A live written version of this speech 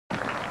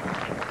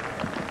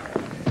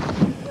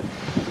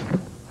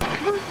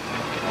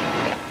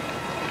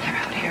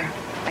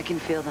can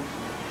feel them.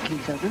 Can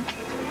you feel them?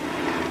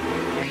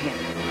 They're here.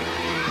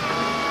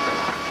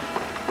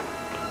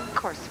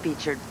 Course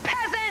featured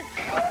peasant!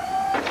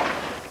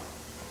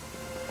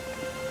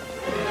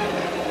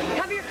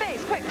 Cover your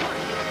face, quick, come on.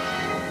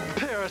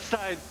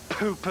 Parasite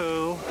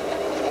poo-poo.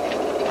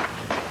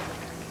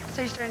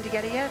 So you're starting to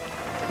get it yet?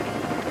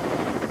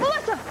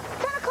 Melissa,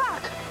 10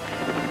 o'clock.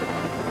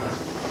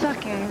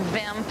 Sucking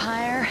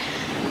vampire.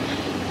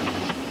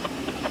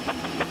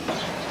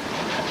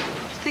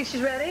 Think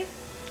she's ready?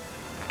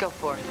 Go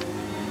for it.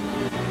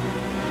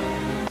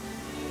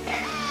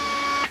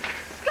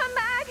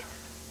 Scumbag!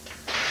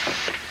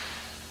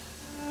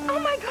 Oh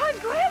my God,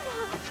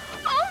 Grandma!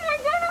 Oh my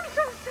God, I'm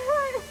so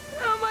sorry!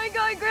 Oh my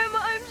God, Grandma,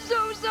 I'm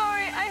so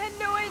sorry. I had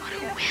no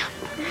idea.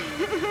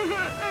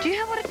 Do you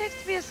have what it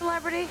takes to be a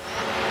celebrity?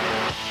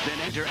 Then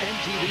enter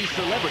MTV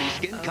Celebrity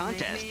Skin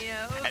Contest.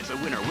 As a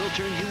winner, we'll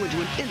turn you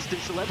into an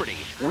instant celebrity.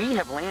 We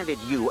have landed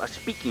you a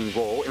speaking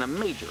role in a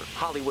major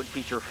Hollywood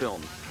feature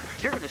film.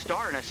 You're going to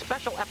star in a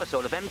special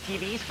episode of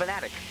MTV's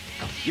Fanatic.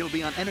 You'll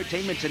be on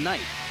Entertainment Tonight.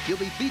 You'll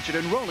be featured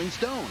in Rolling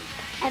Stone.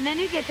 And then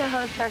you get to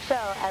host our show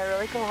at a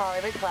really cool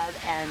Hollywood club,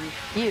 and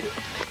you get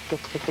to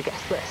pick the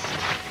guest list.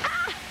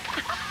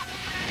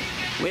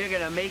 We're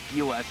going to make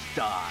you a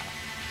star.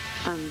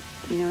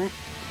 You know what?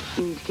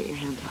 You need to get your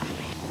hands off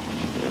me.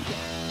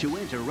 To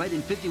enter, write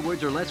in 50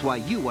 words or less why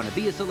you want to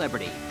be a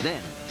celebrity.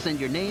 Then, send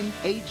your name,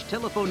 age,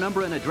 telephone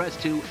number, and address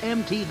to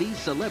MTV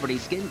Celebrity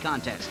Skin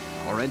Contest.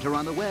 Or enter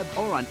on the web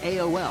or on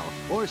AOL.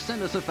 Or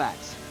send us a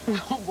fax.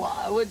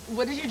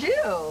 What did you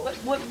do?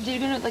 What did you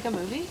do, like a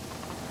movie?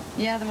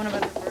 Yeah, the one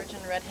about the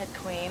virgin redhead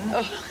queen.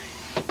 Oh.